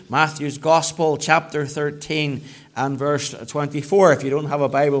Matthew's Gospel, chapter 13 and verse 24. If you don't have a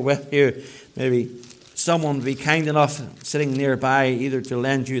Bible with you, maybe someone would be kind enough sitting nearby either to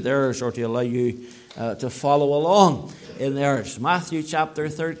lend you theirs or to allow you to follow along in theirs. Matthew chapter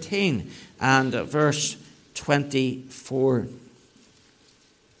 13 and verse 24.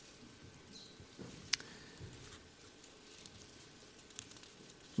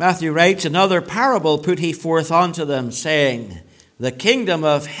 Matthew writes, "Another parable put he forth unto them, saying, The kingdom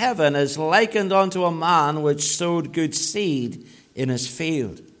of heaven is likened unto a man which sowed good seed in his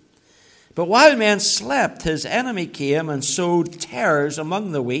field. But while men slept, his enemy came and sowed tares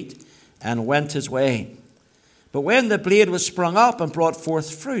among the wheat, and went his way. But when the blade was sprung up and brought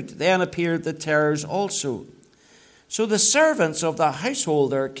forth fruit, then appeared the tares also. So the servants of the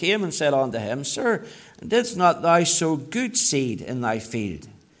householder came and said unto him, Sir, didst not thou sow good seed in thy field?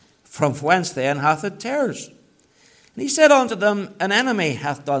 From whence then hath it tares? And he said unto them, An enemy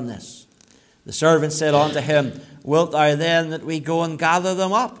hath done this. The servant said unto him, Wilt thou then that we go and gather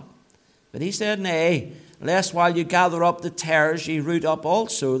them up? But he said, Nay, lest while you gather up the tares, ye root up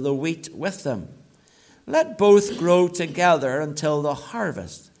also the wheat with them. Let both grow together until the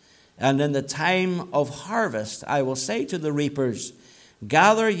harvest. And in the time of harvest I will say to the reapers,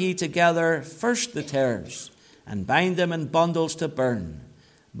 Gather ye together first the tares, and bind them in bundles to burn,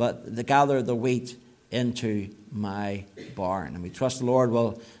 but gather the wheat into my barn." And we trust the Lord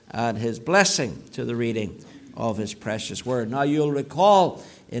will add his blessing to the reading of his precious word. Now you'll recall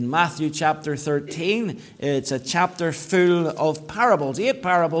in Matthew chapter 13, it's a chapter full of parables, 8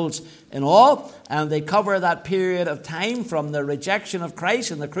 parables in all, and they cover that period of time from the rejection of Christ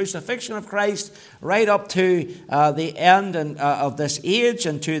and the crucifixion of Christ right up to the end of this age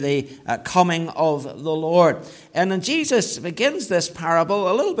and to the coming of the Lord. And then Jesus begins this parable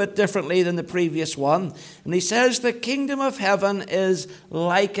a little bit differently than the previous one, and he says the kingdom of heaven is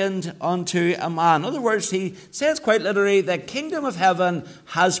likened unto a man. In other words, he says quite literally, the kingdom of heaven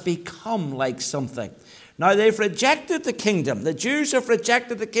has become like something. Now, they've rejected the kingdom. The Jews have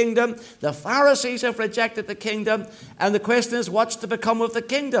rejected the kingdom. The Pharisees have rejected the kingdom. And the question is, what's to become of the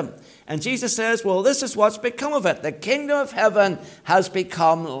kingdom? And Jesus says, well, this is what's become of it. The kingdom of heaven has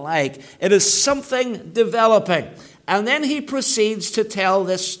become like. It is something developing. And then he proceeds to tell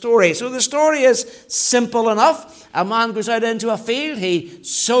this story. So the story is simple enough. A man goes out into a field, he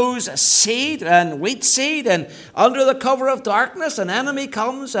sows seed and wheat seed, and under the cover of darkness an enemy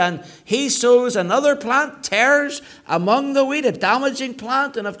comes and he sows another plant, tares among the wheat, a damaging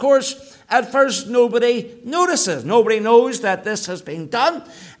plant. And of course, at first nobody notices. Nobody knows that this has been done.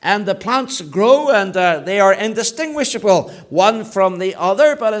 And the plants grow and they are indistinguishable one from the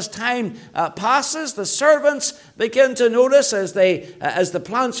other. But as time passes, the servants begin to notice as the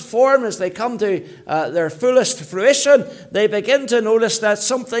plants form, as they come to their fullest fruition, they begin to notice that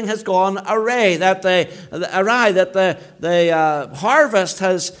something has gone awry, that the harvest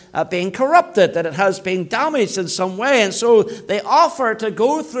has been corrupted, that it has been damaged in some way. And so they offer to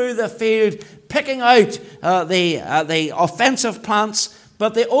go through the field picking out the offensive plants.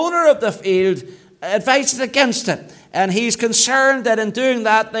 But the owner of the field advises against it. And he's concerned that in doing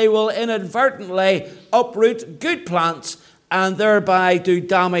that, they will inadvertently uproot good plants and thereby do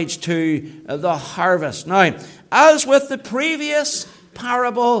damage to the harvest. Now, as with the previous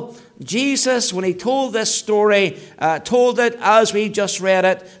parable, Jesus, when he told this story, told it as we just read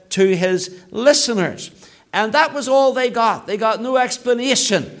it to his listeners. And that was all they got. They got no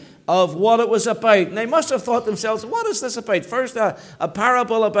explanation of what it was about. And they must have thought themselves, what is this about? First, a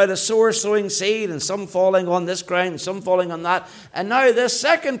parable about a sower sowing seed and some falling on this ground and some falling on that. And now this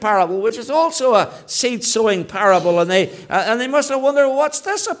second parable, which is also a seed sowing parable. And they must have wondered, what's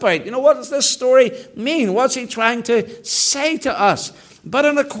this about? What does this story mean? What's he trying to say to us? But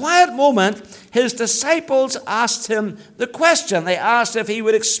in a quiet moment, his disciples asked him the question. They asked if he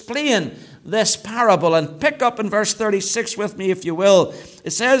would explain this parable. And pick up in verse 36 with me, if you will.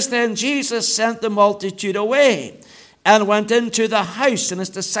 It says, Then Jesus sent the multitude away and went into the house, and his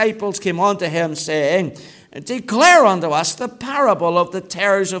disciples came unto him, saying, Declare unto us the parable of the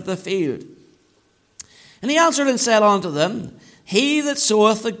tares of the field. And he answered and said unto them, He that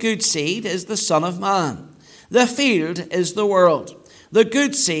soweth the good seed is the Son of Man. The field is the world. The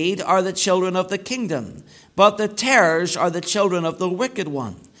good seed are the children of the kingdom, but the tares are the children of the wicked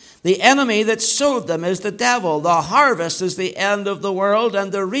one. The enemy that sowed them is the devil. The harvest is the end of the world,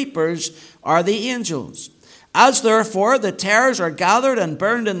 and the reapers are the angels. As therefore the tares are gathered and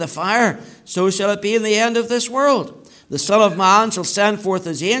burned in the fire, so shall it be in the end of this world. The Son of Man shall send forth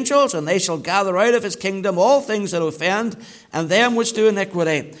his angels, and they shall gather out of his kingdom all things that offend, and them which do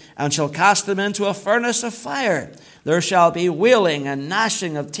iniquity, and shall cast them into a furnace of fire. there shall be wailing and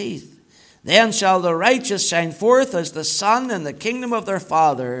gnashing of teeth. Then shall the righteous shine forth as the sun in the kingdom of their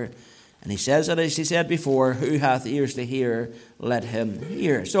Father. And he says it as he said before, who hath ears to hear, let him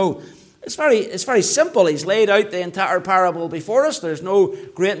hear. So it's very simple. He's laid out the entire parable before us. There's no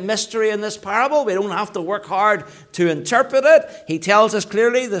great mystery in this parable. We don't have to work hard to interpret it. He tells us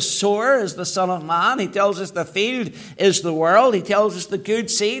clearly the sower is the Son of Man. He tells us the field is the world. He tells us the good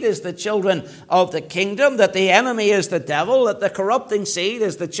seed is the children of the kingdom, that the enemy is the devil, that the corrupting seed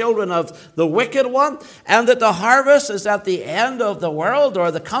is the children of the wicked one, and that the harvest is at the end of the world, or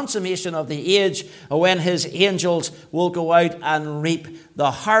the consummation of the age, when his angels will go out and reap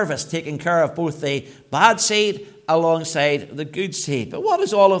the harvest, taking care of both the bad seed alongside the good seed. But what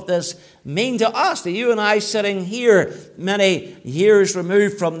does all of this mean to us, to you and I sitting here many years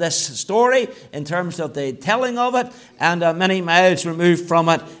removed from this story in terms of the telling of it, and many miles removed from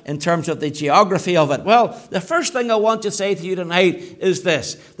it in terms of the geography of it? Well, the first thing I want to say to you tonight is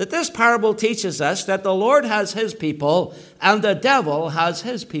this, that this parable teaches us that the Lord has his people and the devil has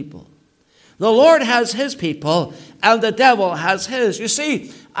his people. The Lord has his people and the devil has his. You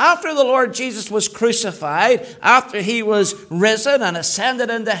see, after the Lord Jesus was crucified, after he was risen and ascended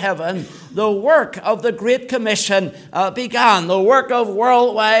into heaven, the work of the Great Commission began, the work of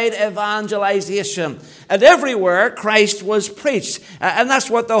worldwide evangelization. And everywhere Christ was preached. And that's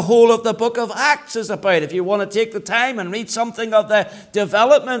what the whole of the book of Acts is about. If you want to take the time and read something of the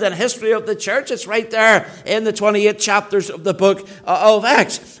development and history of the church, it's right there in the 28 chapters of the book of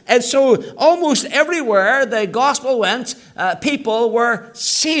Acts. And so almost everywhere the gospel went, people were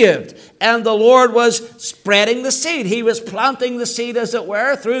saved. And the Lord was spreading the seed. He was planting the seed, as it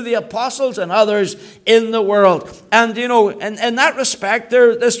were, through the apostles and others in the world. And, you know, in that respect,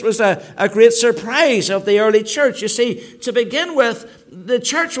 this was a great surprise of the early church. You see, to begin with, the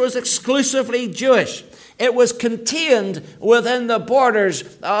church was exclusively Jewish. It was contained within the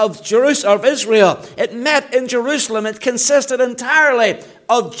borders of Jerusalem, of Israel. It met in Jerusalem. It consisted entirely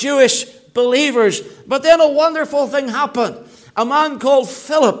of Jewish believers. But then a wonderful thing happened. A man called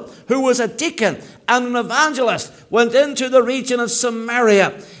Philip, who was a deacon and an evangelist, went into the region of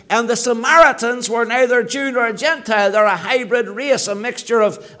Samaria. And the Samaritans were neither Jew nor Gentile. They're a hybrid race, a mixture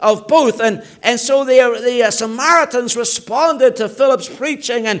of both. And so the Samaritans responded to Philip's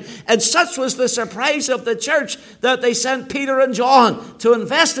preaching. And such was the surprise of the church that they sent Peter and John to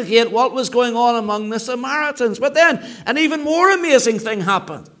investigate what was going on among the Samaritans. But then an even more amazing thing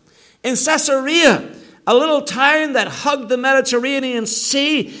happened. In Caesarea, a little town that hugged the Mediterranean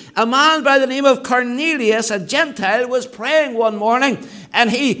Sea, a man by the name of Cornelius, a Gentile, was praying one morning, and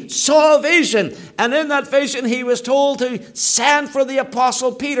he saw a vision. And in that vision, he was told to send for the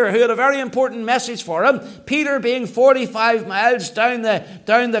apostle Peter, who had a very important message for him. Peter being 45 miles down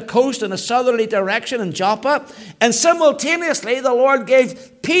the coast in a southerly direction in Joppa. And simultaneously, the Lord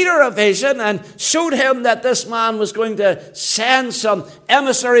gave Peter a vision and showed him that this man was going to send some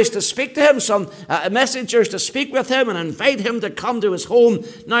emissaries to speak to him, some messengers to speak with him and invite him to come to his home.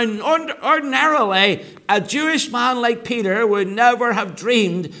 Now, ordinarily, a Jewish man like Peter would never have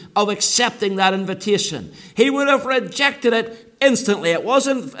dreamed of accepting that invitation. He would have rejected it instantly. It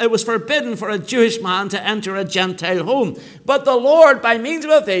was forbidden for a Jewish man to enter a Gentile home. But the Lord, by means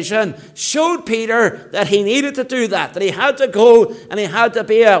of a vision, showed Peter that he needed to do that he had to go and he had to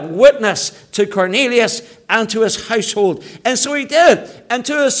be a witness to Cornelius and to his household. And so he did. And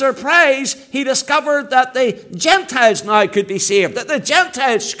to his surprise, he discovered that the Gentiles now could be saved, that the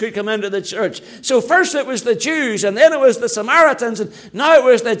Gentiles could come into the church. So first it was the Jews, and then it was the Samaritans, and now it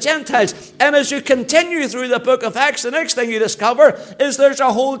was the Gentiles. And as you continue through the book of Acts, the next thing you discover is there's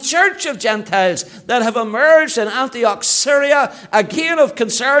a whole church of Gentiles that have emerged in Antioch, Syria, again of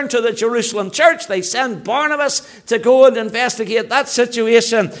concern to the Jerusalem church. They send Barnabas to go and investigate that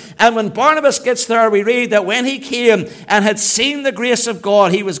situation. And when Barnabas gets there, we read that when he came and had seen the grace of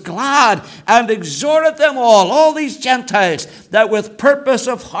God, he was glad and exhorted them all these Gentiles, that with purpose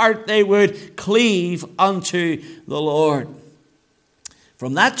of heart they would cleave unto the Lord.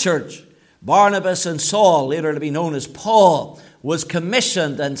 From that church, Barnabas and Saul, later to be known as Paul, was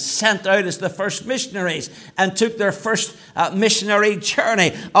commissioned and sent out as the first missionaries and took their first missionary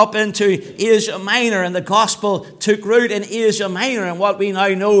journey up into Asia Minor. And the gospel took root in Asia Minor and what we now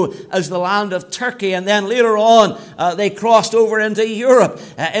know as the land of Turkey. And then later on, they crossed over into Europe,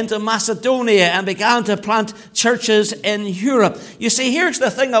 into Macedonia, and began to plant churches in Europe. You see, here's the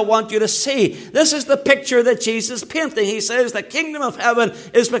thing I want you to see. This is the picture that Jesus is painting. He says the kingdom of heaven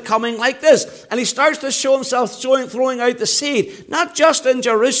is becoming like this. And he starts to show himself throwing out the seed. see, not just in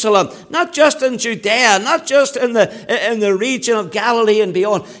Jerusalem, not just in Judea, not just in the region of Galilee and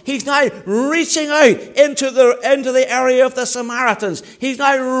beyond. He's now reaching out into the area of the Samaritans. He's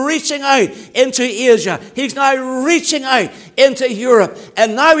now reaching out into Asia. He's now reaching out into Europe.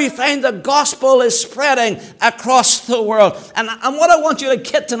 And now we find the gospel is spreading across the world. And what I want you to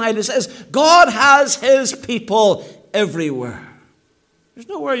get tonight is this: God has his people everywhere. There's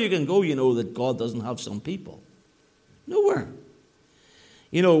nowhere you can go, that God doesn't have some people. Nowhere.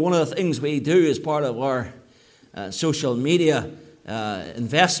 One of the things we do as part of our social media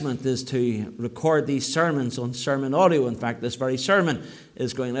investment is to record these sermons on sermon audio. In fact, this very sermon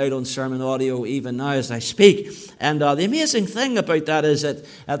is going out on sermon audio even now as I speak. And the amazing thing about that is that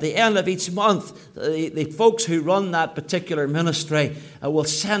at the end of each month, the folks who run that particular ministry will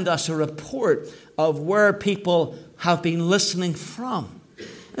send us a report of where people have been listening from.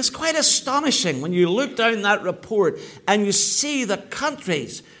 It's quite astonishing when you look down that report and you see the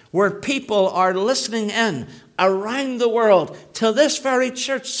countries where people are listening in around the world to this very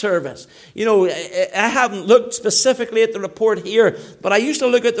church service. I haven't looked specifically at the report here, but I used to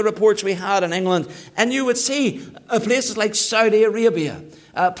look at the reports we had in England, and you would see places like Saudi Arabia,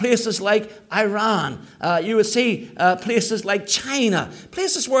 places like Iran. You would see places like China,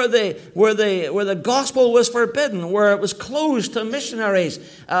 places where the gospel was forbidden, where it was closed to missionaries.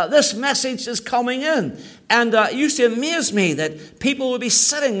 This message is coming in. And it used to amaze me that people would be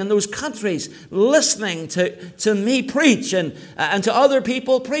sitting in those countries listening to me preach and to other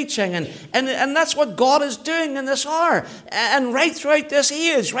people preaching. And that's what God is doing in this hour. And right throughout this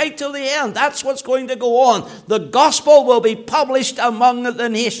age, right till the end, that's what's going to go on. The gospel will be published among the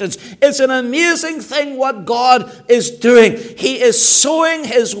nations. It's an amazing thing what God is doing. He is sowing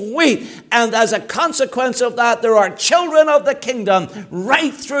his wheat. And as a consequence of that, there are children of the kingdom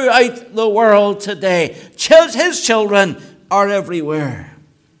right throughout the world today. His children are everywhere.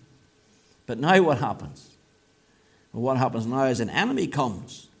 But now what happens? Well, what happens now is an enemy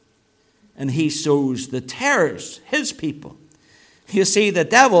comes and he sows the tares, his people. You see, the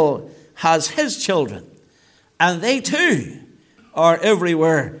devil has his children, and they too are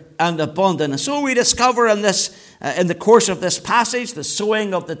everywhere and abundant. And so we discover in the course of this passage, the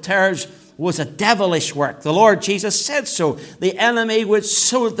sowing of the tares was a devilish work. The Lord Jesus said so. The enemy which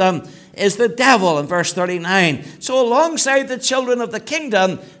sowed them is the devil in verse 39. So alongside the children of the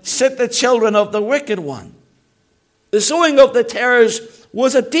kingdom sit the children of the wicked one. The sowing of the tares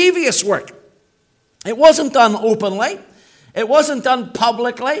was a devious work. It wasn't done openly. It wasn't done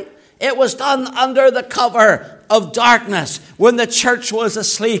publicly. It was done under the cover of darkness when the church was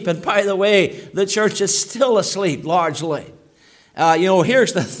asleep. And by the way, the church is still asleep largely.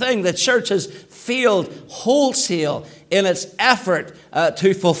 Here's the thing. The church has failed wholesale in its effort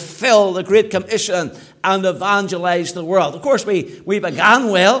to fulfill the Great Commission and evangelize the world. Of course, we began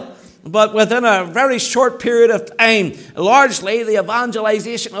well, but within a very short period of time, largely the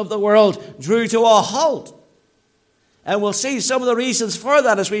evangelization of the world drew to a halt. And we'll see some of the reasons for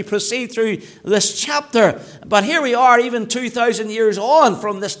that as we proceed through this chapter. But here we are, even 2,000 years on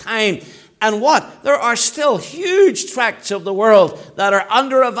from this time. And what? There are still huge tracts of the world that are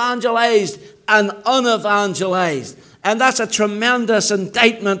under-evangelized and unevangelized. And that's a tremendous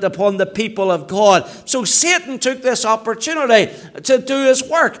indictment upon the people of God. So Satan took this opportunity to do his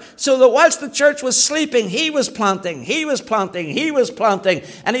work. So that whilst the church was sleeping, he was planting.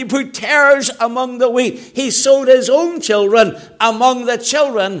 And he put tares among the wheat. He sowed his own children among the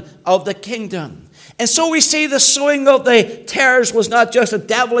children of the kingdom. And so we see the sowing of the tares was not just a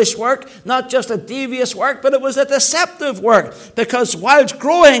devilish work, not just a devious work, but it was a deceptive work. Because whilst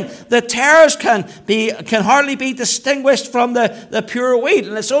growing, the tares can hardly be distinguished from the pure wheat.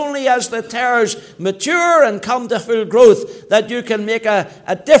 And it's only as the tares mature and come to full growth that you can make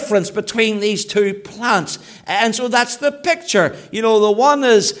a difference between these two plants. And so that's the picture. The one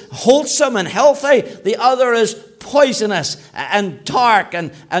is wholesome and healthy, the other is poisonous and dark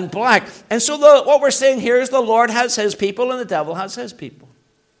and black. And so what we're saying here is the Lord has his people and the devil has his people.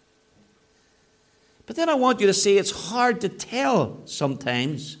 But then I want you to see it's hard to tell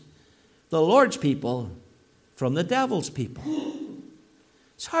sometimes the Lord's people from the devil's people.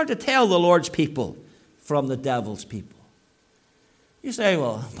 It's hard to tell the Lord's people from the devil's people. You say,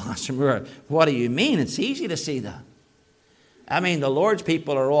 well, Pastor Moore, what do you mean? It's easy to see that. I mean, the Lord's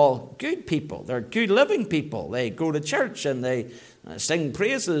people are all good people. They're good living people. They go to church and they sing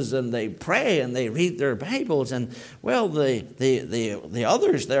praises and they pray and they read their Bibles. And, well, the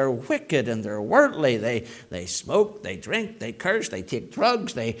others, they're wicked and they're worldly. They smoke, they drink, they curse, they take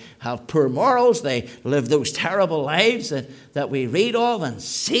drugs, they have poor morals. They live those terrible lives that we read of and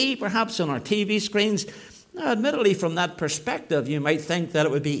see perhaps on our TV screens. Now, admittedly, from that perspective, you might think that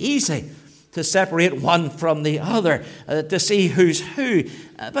it would be easy to separate one from the other, to see who's who.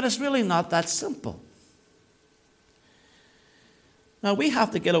 But it's really not that simple. Now, we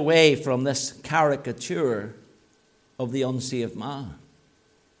have to get away from this caricature of the unsaved man.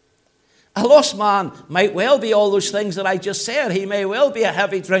 A lost man might well be all those things that I just said. He may well be a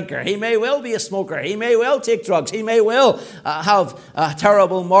heavy drinker. He may well be a smoker. He may well take drugs. He may well have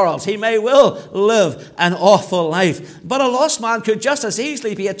terrible morals. He may well live an awful life. But a lost man could just as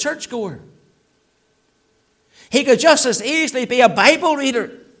easily be a churchgoer. He could just as easily be a Bible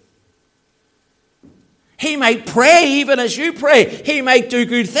reader. He might pray even as you pray. He might do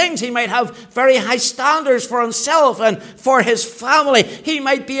good things. He might have very high standards for himself and for his family. He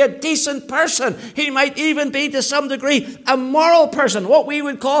might be a decent person. He might even be, to some degree, a moral person, what we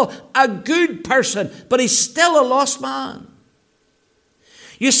would call a good person. But he's still a lost man.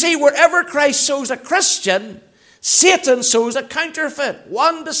 You see, wherever Christ sows a Christian, Satan sows a counterfeit,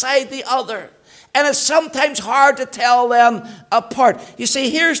 one beside the other. And it's sometimes hard to tell them apart. You see,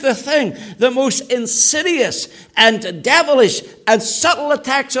 here's the thing. The most insidious and devilish and subtle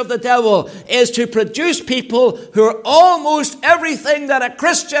attacks of the devil is to produce people who are almost everything that a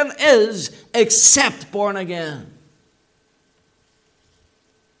Christian is except born again.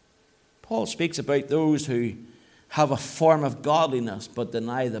 Paul speaks about those who have a form of godliness but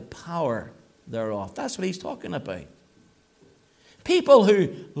deny the power thereof. That's what he's talking about. People who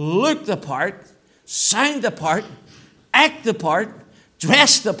look the part, sound the part, act the part,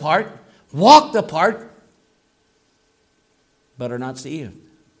 dress the part, walk the part, but are not saved,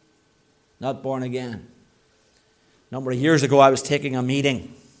 not born again. A number of years ago, I was taking a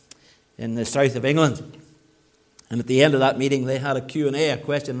meeting in the south of England, and at the end of that meeting, they had a Q&A, a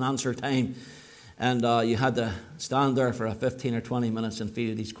question and answer time, and you had to stand there for 15 or 20 minutes and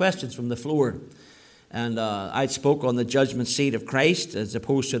field these questions from the floor. And I spoke on the judgment seat of Christ as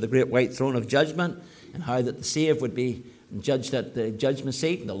opposed to the great white throne of judgment, and how that the saved would be judged at the judgment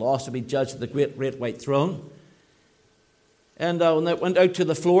seat and the lost would be judged at the great white throne. And when I went out to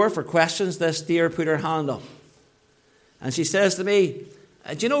the floor for questions, this dear put her hand up. And she says to me,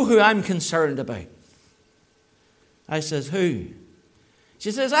 do you know who I'm concerned about? I says, who?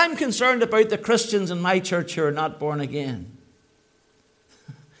 She says, I'm concerned about the Christians in my church who are not born again.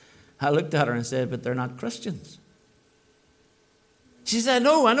 I looked at her and said, but they're not Christians. She said,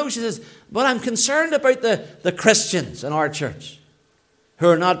 no, I know. She says, but I'm concerned about the Christians in our church who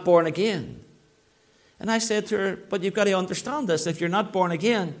are not born again. And I said to her, but you've got to understand this. If you're not born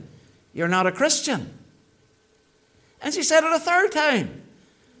again, you're not a Christian. And she said it a third time.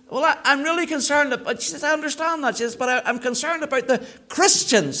 Well, I'm really concerned. But she says, I understand that. She says, but I'm concerned about the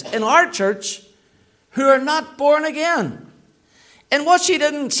Christians in our church who are not born again. And what she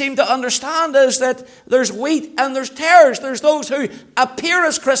didn't seem to understand is that there's wheat and there's tares. There's those who appear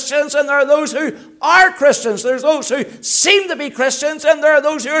as Christians and there are those who are Christians. There's those who seem to be Christians and there are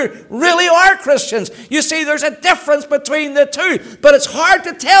those who really are Christians. You see, there's a difference between the two, but it's hard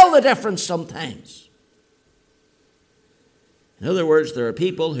to tell the difference sometimes. In other words, there are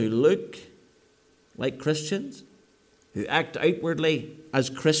people who look like Christians, who act outwardly as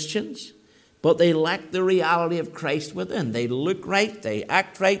Christians, but they lack the reality of Christ within. They look right, they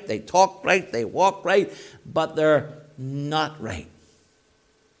act right, they talk right, they walk right, but they're not right.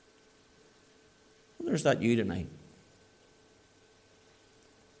 And there's that you tonight.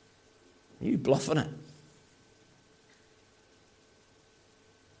 Are you bluffing it?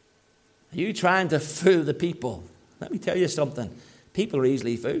 Are you trying to fool the people? Let me tell you something. People are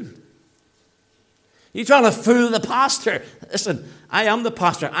easily fooled. You're trying to fool the pastor. Listen, I am the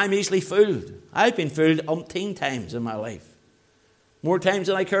pastor. I'm easily fooled. I've been fooled umpteen times in my life. More times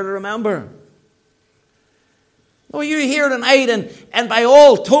than I care to remember. Oh, you're here tonight and by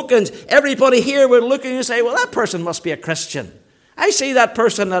all tokens, everybody here would look at you and say, well, that person must be a Christian. I see that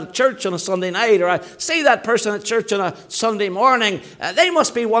person at church on a Sunday night, or I see that person at church on a Sunday morning. They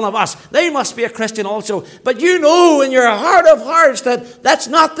must be one of us. They must be a Christian also. But you know in your heart of hearts that that's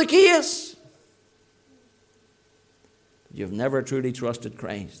not the case. You've never truly trusted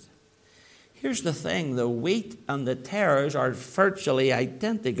Christ. Here's the thing. The wheat and the tares are virtually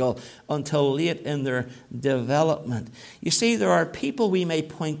identical until late in their development. You see, there are people we may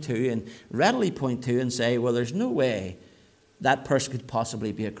point to and readily point to and say, well, there's no way that person could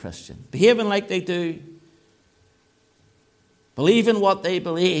possibly be a Christian. Behaving like they do, believing what they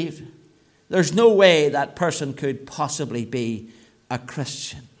believe, there's no way that person could possibly be a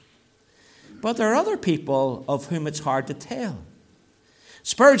Christian. But there are other people of whom it's hard to tell.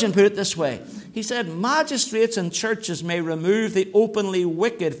 Spurgeon put it this way. He said, magistrates and churches may remove the openly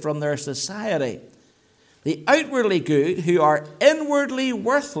wicked from their society, The outwardly good, who are inwardly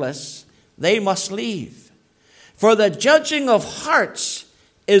worthless, they must leave. For the judging of hearts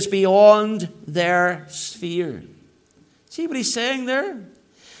is beyond their sphere. See what he's saying there?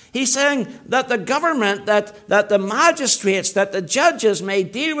 He's saying that the government, that the magistrates, that the judges may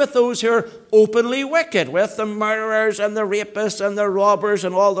deal with those who are openly wicked, with the murderers and the rapists and the robbers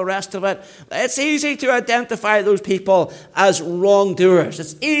and all the rest of it. It's easy to identify those people as wrongdoers.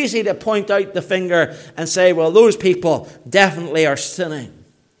 It's easy to point out the finger and say, well, those people definitely are sinning.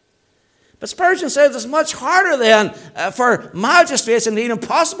 But Spurgeon says it's much harder then for magistrates, indeed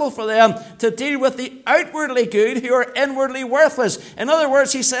impossible for them, to deal with the outwardly good who are inwardly worthless. In other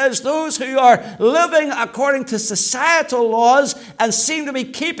words, he says those who are living according to societal laws and seem to be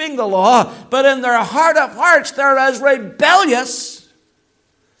keeping the law, but in their heart of hearts they're as rebellious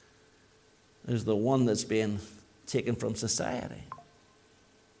as the one that's being taken from society.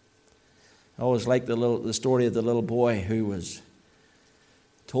 I always like the story of the little boy who was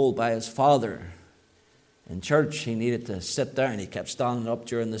told by his father in church he needed to sit down. He kept standing up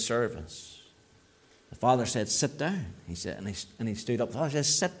during the service. The father said, sit down. He said, and he stood up. The father said,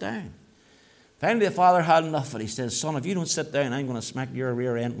 sit down. Finally, the father had enough of it. He said, son, if you don't sit down, I'm going to smack your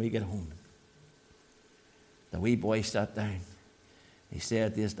rear end when we get home. The wee boy sat down. He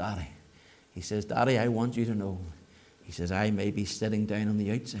said to his daddy, he says, Daddy, I want you to know. He says, I may be sitting down on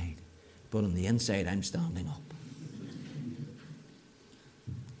the outside, but on the inside, I'm standing up.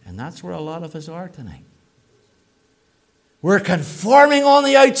 And that's where a lot of us are tonight. We're conforming on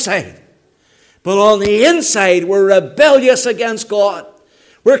the outside, but on the inside, we're rebellious against God.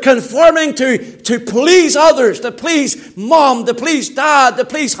 We're conforming to please others, to please mom, to please dad, to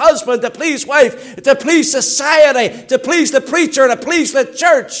please husband, to please wife, to please society, to please the preacher, to please the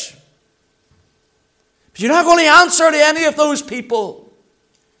church. But you're not going to answer to any of those people.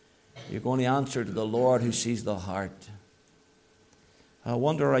 You're going to answer to the Lord who sees the heart. I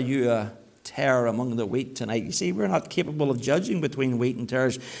wonder, are you a tare among the wheat tonight? You see, we're not capable of judging between wheat and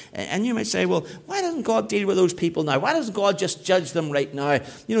tares. And you might say, well, why doesn't God deal with those people now? Why doesn't God just judge them right now?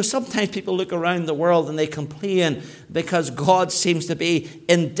 You know, sometimes people look around the world and they complain because God seems to be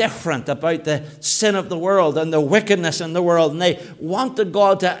indifferent about the sin of the world and the wickedness in the world. And they wanted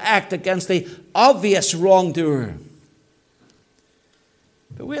God to act against the obvious wrongdoer.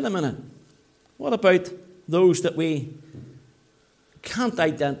 But wait a minute. What about those that we can't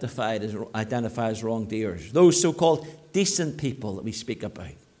identify as wrongdoers? Those so-called decent people that we speak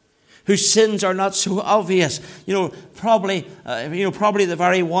about, whose sins are not so obvious. Probably the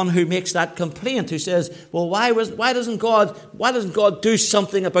very one who makes that complaint, who says, "Well, why doesn't God do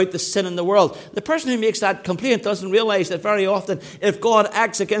something about the sin in the world?" The person who makes that complaint doesn't realize that very often, if God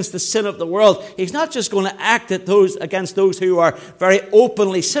acts against the sin of the world, He's not just going to act against those who are very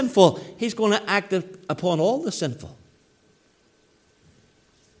openly sinful. He's going to act upon all the sinful.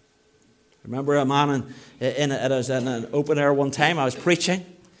 Remember a man in an open air one time. I was preaching,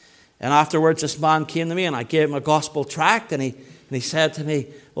 and afterwards this man came to me, and I gave him a gospel tract, and he said to me,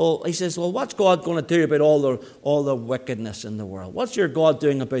 he says, what's God going to do about all the wickedness in the world? What's your God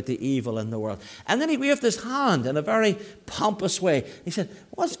doing about the evil in the world? And then he waved his hand in a very pompous way. He said,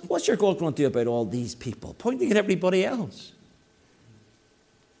 what's your God going to do about all these people? Pointing at everybody else.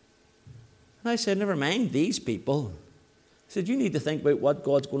 And I said, never mind these people. He said, you need to think about what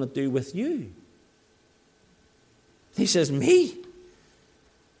God's going to do with you. He says, me? He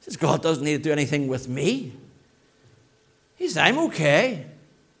says, God doesn't need to do anything with me. He says, I'm okay.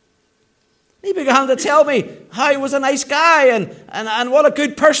 He began to tell me how he was a nice guy and what a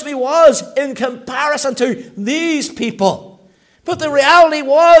good person he was in comparison to these people. But the reality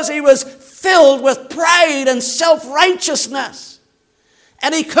was he was filled with pride and self-righteousness.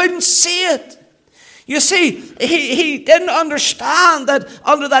 And he couldn't see it. You see, he didn't understand that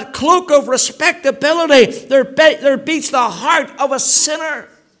under that cloak of respectability, there beats the heart of a sinner.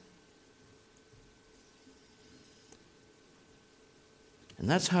 And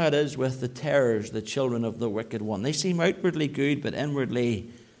that's how it is with the tares, the children of the wicked one. They seem outwardly good, but inwardly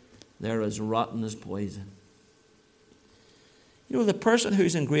they're as rotten as poison. You know, the person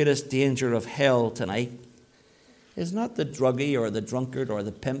who's in greatest danger of hell tonight is not the druggie or the drunkard or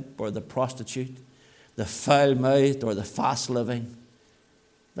the pimp or the prostitute, the foul-mouthed or the fast-living.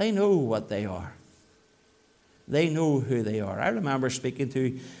 They know what they are. They know who they are. I remember speaking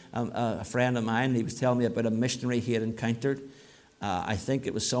to a friend of mine. He was telling me about a missionary he had encountered. I think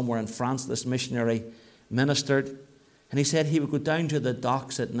it was somewhere in France. This missionary ministered. And he said he would go down to the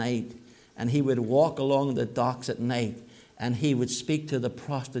docks at night, and he would walk along the docks at night, and he would speak to the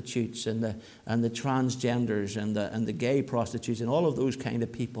prostitutes and the transgenders and the gay prostitutes and all of those kind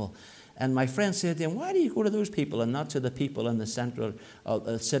of people. And my friend said to him, why do you go to those people and not to the people in the central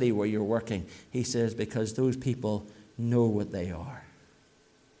city where you're working? He says, because those people know what they are.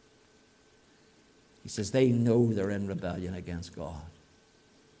 He says, they know they're in rebellion against God.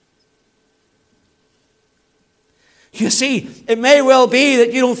 You see, it may well be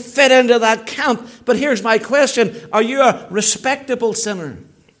that you don't fit into that camp, but here's my question. Are you a respectable sinner?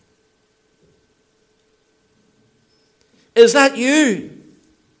 Is that you?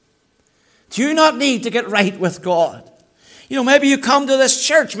 Do you not need to get right with God? You know, maybe you come to this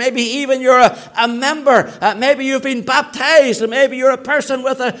church. Maybe even you're a member. Maybe you've been baptized. And maybe you're a person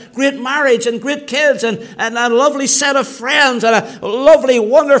with a great marriage and great kids and a lovely set of friends and a lovely,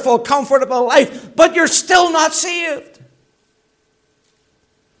 wonderful, comfortable life. But you're still not saved.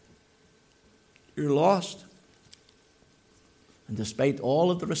 You're lost. And despite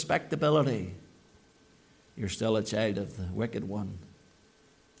all of the respectability, you're still a child of the wicked one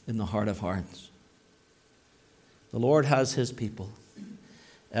in the heart of hearts. The Lord has his people,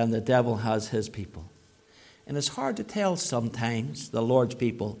 and the devil has his people. And it's hard to tell sometimes the Lord's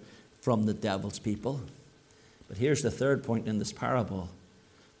people from the devil's people. But here's the third point in this parable.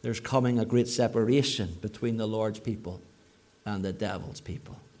 There's coming a great separation between the Lord's people and the devil's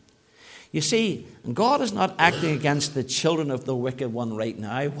people. You see, God is not acting against the children of the wicked one right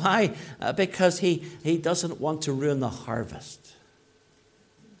now. Why? Because he doesn't want to ruin the harvest.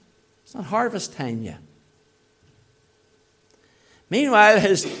 It's not harvest time yet. Meanwhile,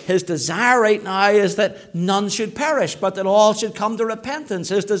 his desire right now is that none should perish, but that all should come to repentance.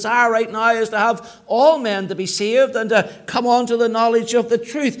 His desire right now is to have all men to be saved and to come on to the knowledge of the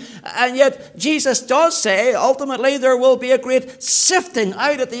truth. And yet, Jesus does say, ultimately, there will be a great sifting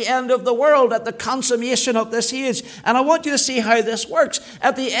out at the end of the world, at the consummation of this age. And I want you to see how this works.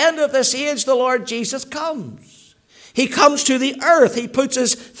 At the end of this age, the Lord Jesus comes. He comes to the earth. He puts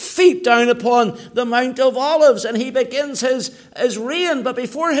his feet down upon the Mount of Olives and he begins his reign. But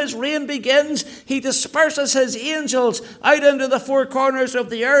before his reign begins, he disperses his angels out into the four corners of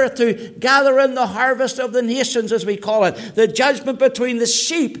the earth to gather in the harvest of the nations, as we call it. The judgment between the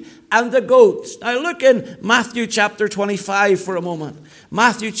sheep and the goats. Now look in Matthew chapter 25 for a moment.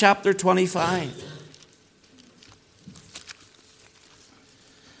 Matthew chapter 25.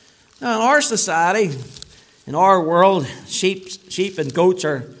 Now in our society, in our world, sheep and goats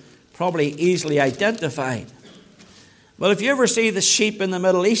are probably easily identified. But if you ever see the sheep in the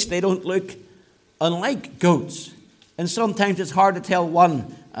Middle East, they don't look unlike goats. And sometimes it's hard to tell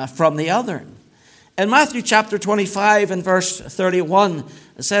one from the other. In Matthew chapter 25 and verse 31,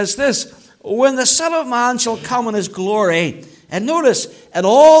 it says this, when the Son of Man shall come in his glory, and notice, and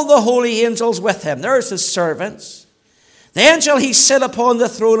all the holy angels with him, there's his servants, then shall he sit upon the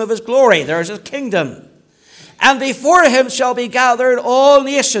throne of his glory, there's his kingdom. And before him shall be gathered all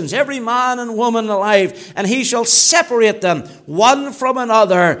nations, every man and woman alive, and he shall separate them one from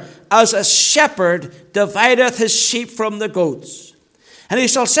another, as a shepherd divideth his sheep from the goats. And he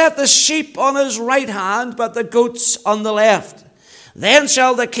shall set the sheep on his right hand, but the goats on the left. Then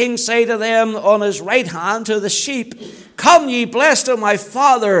shall the king say to them on his right hand, to the sheep, come ye blessed of my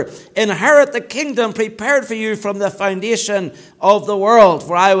Father, inherit the kingdom prepared for you from the foundation of the world.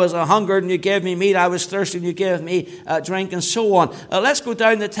 For I was hungered and you gave me meat, I was thirsty and you gave me drink, and so on. Let's go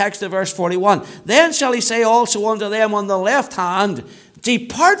down the text to verse 41. Then shall he say also unto them on the left hand,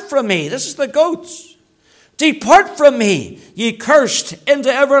 depart from me. This is the goats. Depart from me, ye cursed,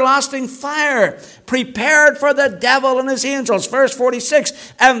 into everlasting fire, prepared for the devil and his angels. Verse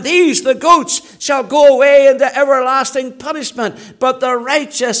 46, and these, the goats, shall go away into everlasting punishment, but the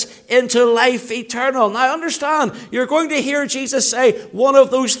righteous into life eternal. Now understand, you're going to hear Jesus say one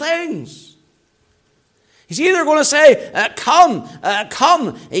of those things. He's either going to say,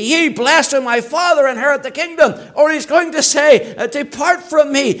 come, ye blessed of my Father, inherit the kingdom. Or he's going to say, depart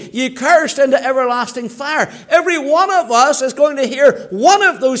from me, ye cursed, into everlasting fire. Every one of us is going to hear one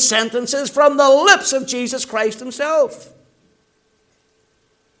of those sentences from the lips of Jesus Christ himself.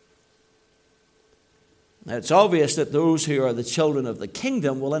 Now it's obvious that those who are the children of the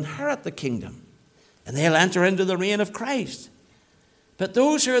kingdom will inherit the kingdom. And they'll enter into the reign of Christ. But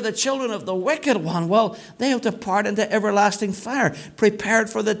those who are the children of the wicked one, well, they'll depart into everlasting fire, prepared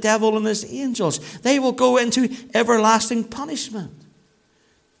for the devil and his angels. They will go into everlasting punishment.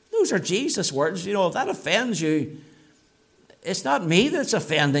 Those are Jesus' words. You know, if that offends you, It's not me that's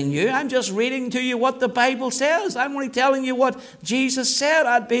offending you. I'm just reading to you what the Bible says. I'm only telling you what Jesus said.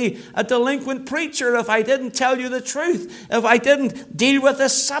 I'd be a delinquent preacher if I didn't tell you the truth, if I didn't deal with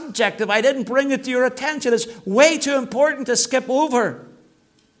this subject, if I didn't bring it to your attention. It's way too important to skip over.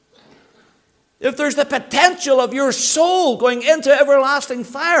 If there's the potential of your soul going into everlasting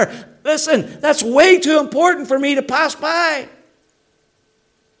fire, listen, that's way too important for me to pass by.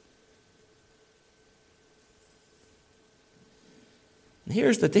 And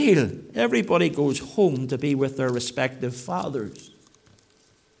here's the deal. Everybody goes home to be with their respective fathers.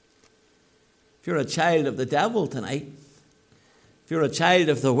 If you're a child of the devil tonight, if you're a child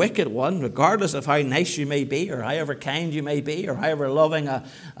of the wicked one, regardless of how nice you may be, or however kind you may be, or however loving a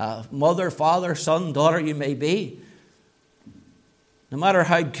mother, father, son, daughter you may be, no matter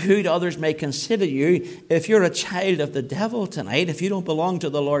how good others may consider you, if you're a child of the devil tonight, if you don't belong to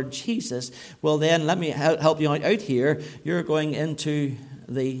the Lord Jesus, well then, let me help you out here. You're going into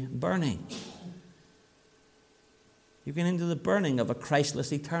the burning. You're going into the burning of a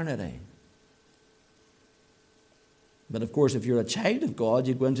Christless eternity. But of course, if you're a child of God,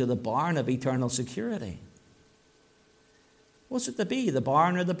 you go into the barn of eternal security. What's it to be, the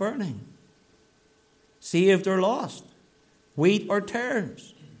barn or the burning? Saved or lost? Wheat or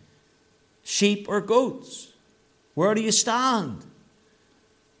tares? Sheep or goats? Where do you stand?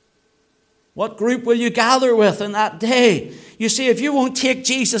 What group will you gather with in that day? You see, if you won't take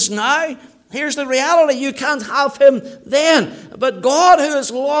Jesus now, here's the reality. You can't have him then. But God, who is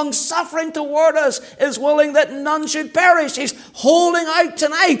long-suffering toward us, is willing that none should perish. He's holding out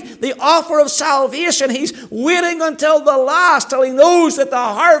tonight the offer of salvation. He's waiting until the last, till he knows that the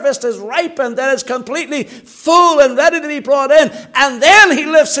harvest is ripened, that it's completely full and ready to be brought in. And then he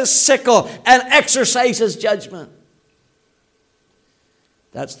lifts his sickle and exercises judgment.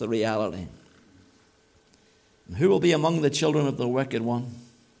 That's the reality. And who will be among the children of the wicked one?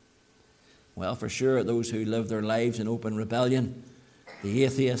 Well, for sure, those who live their lives in open rebellion, the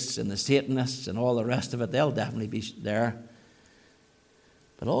atheists and the Satanists and all the rest of it, they'll definitely be there.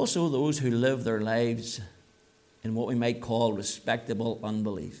 But also those who live their lives in what we might call respectable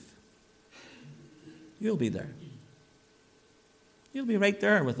unbelief. You'll be there. You'll be right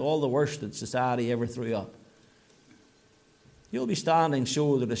there with all the worst that society ever threw up. You'll be standing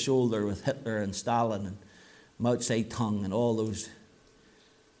shoulder to shoulder with Hitler and Stalin and Mao Zedong and all those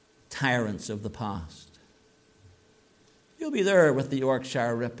tyrants of the past. You'll be there with the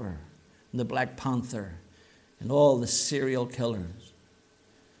Yorkshire Ripper and the Black Panther and all the serial killers.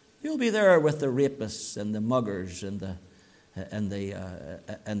 You'll be there with the rapists and the muggers and the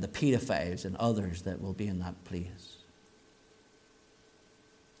pedophiles and others that will be in that place.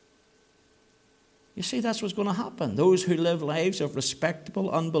 You see, that's what's going to happen. Those who live lives of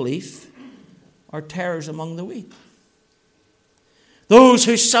respectable unbelief are tares among the wheat. Those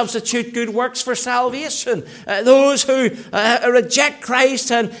who substitute good works for salvation. Those who reject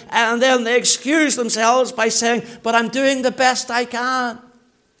Christ and then they excuse themselves by saying, but I'm doing the best I can.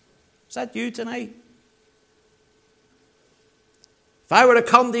 Is that you tonight? If I were to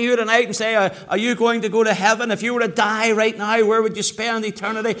come to you tonight and say, are you going to go to heaven? If you were to die right now, where would you spend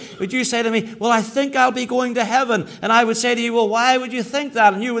eternity? Would you say to me, well, I think I'll be going to heaven. And I would say to you, well, why would you think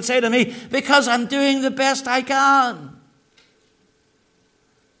that? And you would say to me, because I'm doing the best I can.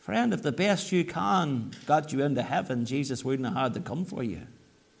 Friend, if the best you can got you into heaven, Jesus wouldn't have had to come for you.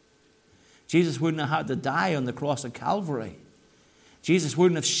 Jesus wouldn't have had to die on the cross of Calvary. Jesus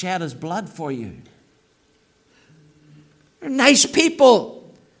wouldn't have shed his blood for you. They're nice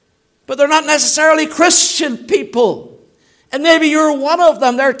people, but they're not necessarily Christian people. And maybe you're one of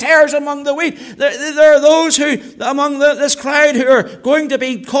them. They're tares among the wheat. There are those who, among this crowd, who are going to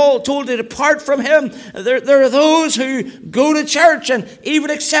be told to depart from him. There are those who go to church and even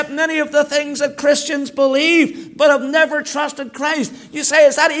accept many of the things that Christians believe, but have never trusted Christ. You say,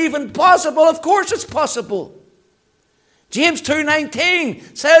 is that even possible? Of course it's possible. James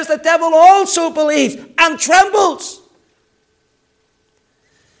 2:19 says the devil also believes and trembles.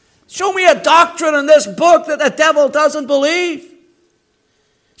 Show me a doctrine in this book that the devil doesn't believe.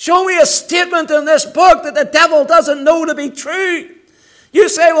 Show me a statement in this book that the devil doesn't know to be true. You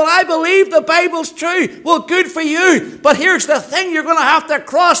say, well, I believe the Bible's true. Well, good for you. But here's the thing. You're going to have to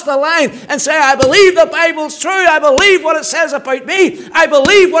cross the line and say, I believe the Bible's true. I believe what it says about me. I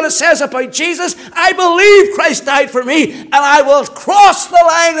believe what it says about Jesus. I believe Christ died for me. And I will cross the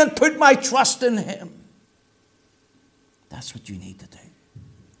line and put my trust in him. That's what you need to do.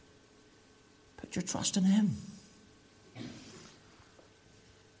 Put your trust in him.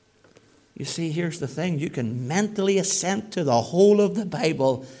 You see, here's the thing. You can mentally assent to the whole of the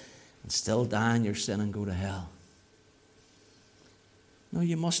Bible and still die in your sin and go to hell. No,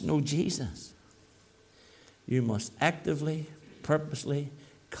 you must know Jesus. You must actively, purposely,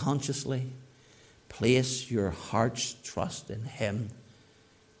 consciously place your heart's trust in Him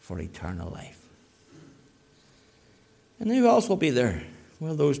for eternal life. And who else will be there?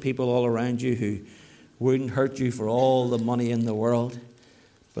 Well, those people all around you who wouldn't hurt you for all the money in the world,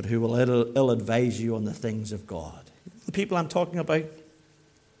 but who will ill-advise you on the things of God. The people I'm talking about.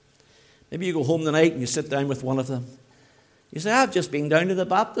 Maybe you go home tonight and you sit down with one of them. You say, I've just been down to the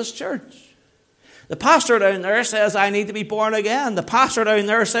Baptist church. The pastor down there says I need to be born again. The pastor down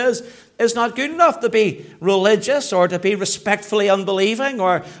there says it's not good enough to be religious or to be respectfully unbelieving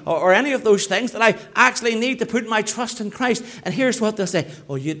or any of those things, that I actually need to put my trust in Christ. And here's what they'll say.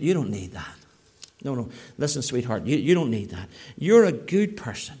 Oh, you don't need that. No. Listen, sweetheart, you don't need that. You're a good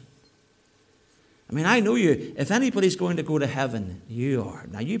person. I mean, I know you. If anybody's going to go to heaven, you are.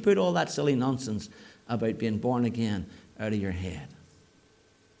 Now, you put all that silly nonsense about being born again out of your head.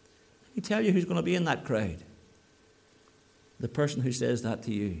 Let me tell you who's going to be in that crowd. The person who says that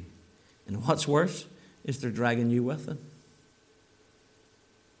to you. And what's worse is they're dragging you with them.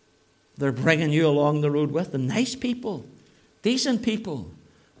 They're bringing you along the road with them. Nice people, decent people,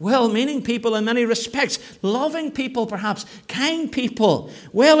 well-meaning people in many respects, loving people perhaps, kind people,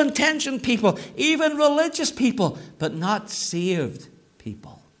 well-intentioned people, even religious people, but not saved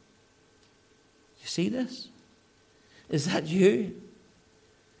people. You see this? Is that you?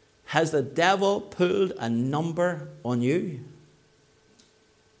 Has the devil pulled a number on you?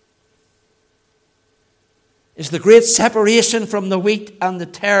 Is the great separation from the wheat and the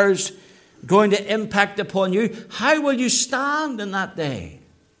tares going to impact upon you? How will you stand in that day?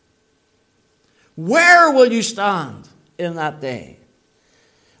 Where will you stand in that day?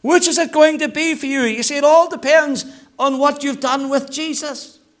 Which is it going to be for you? You see, it all depends on what you've done with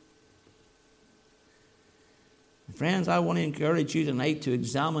Jesus. Friends, I want to encourage you tonight to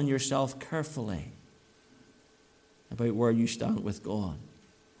examine yourself carefully about where you stand with God.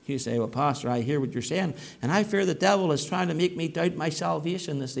 You say, well, Pastor, I hear what you're saying, and I fear the devil is trying to make me doubt my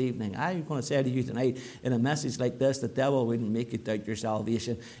salvation this evening. I'm going to say to you tonight, in a message like this, the devil wouldn't make you doubt your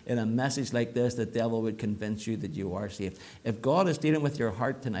salvation. In a message like this, the devil would convince you that you are saved. If God is dealing with your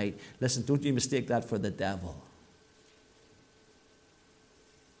heart tonight, listen, don't you mistake that for the devil.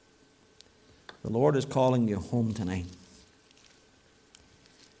 The Lord is calling you home tonight.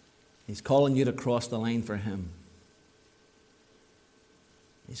 He's calling you to cross the line for Him.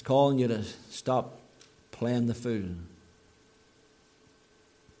 He's calling you to stop playing the fool.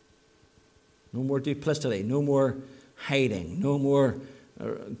 No more duplicity, no more hiding, no more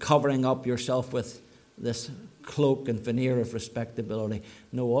covering up yourself with this cloak and veneer of respectability.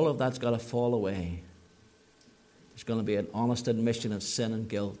 No, all of that's got to fall away. There's going to be an honest admission of sin and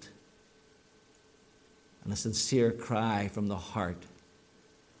guilt, and a sincere cry from the heart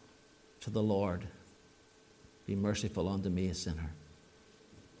to the Lord, be merciful unto me, a sinner.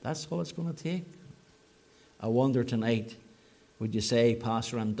 That's all it's going to take. I wonder tonight, would you say,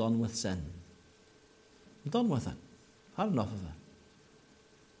 Pastor, I'm done with sin. I'm done with it. I've had enough of it.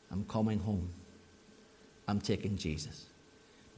 I'm coming home. I'm taking Jesus.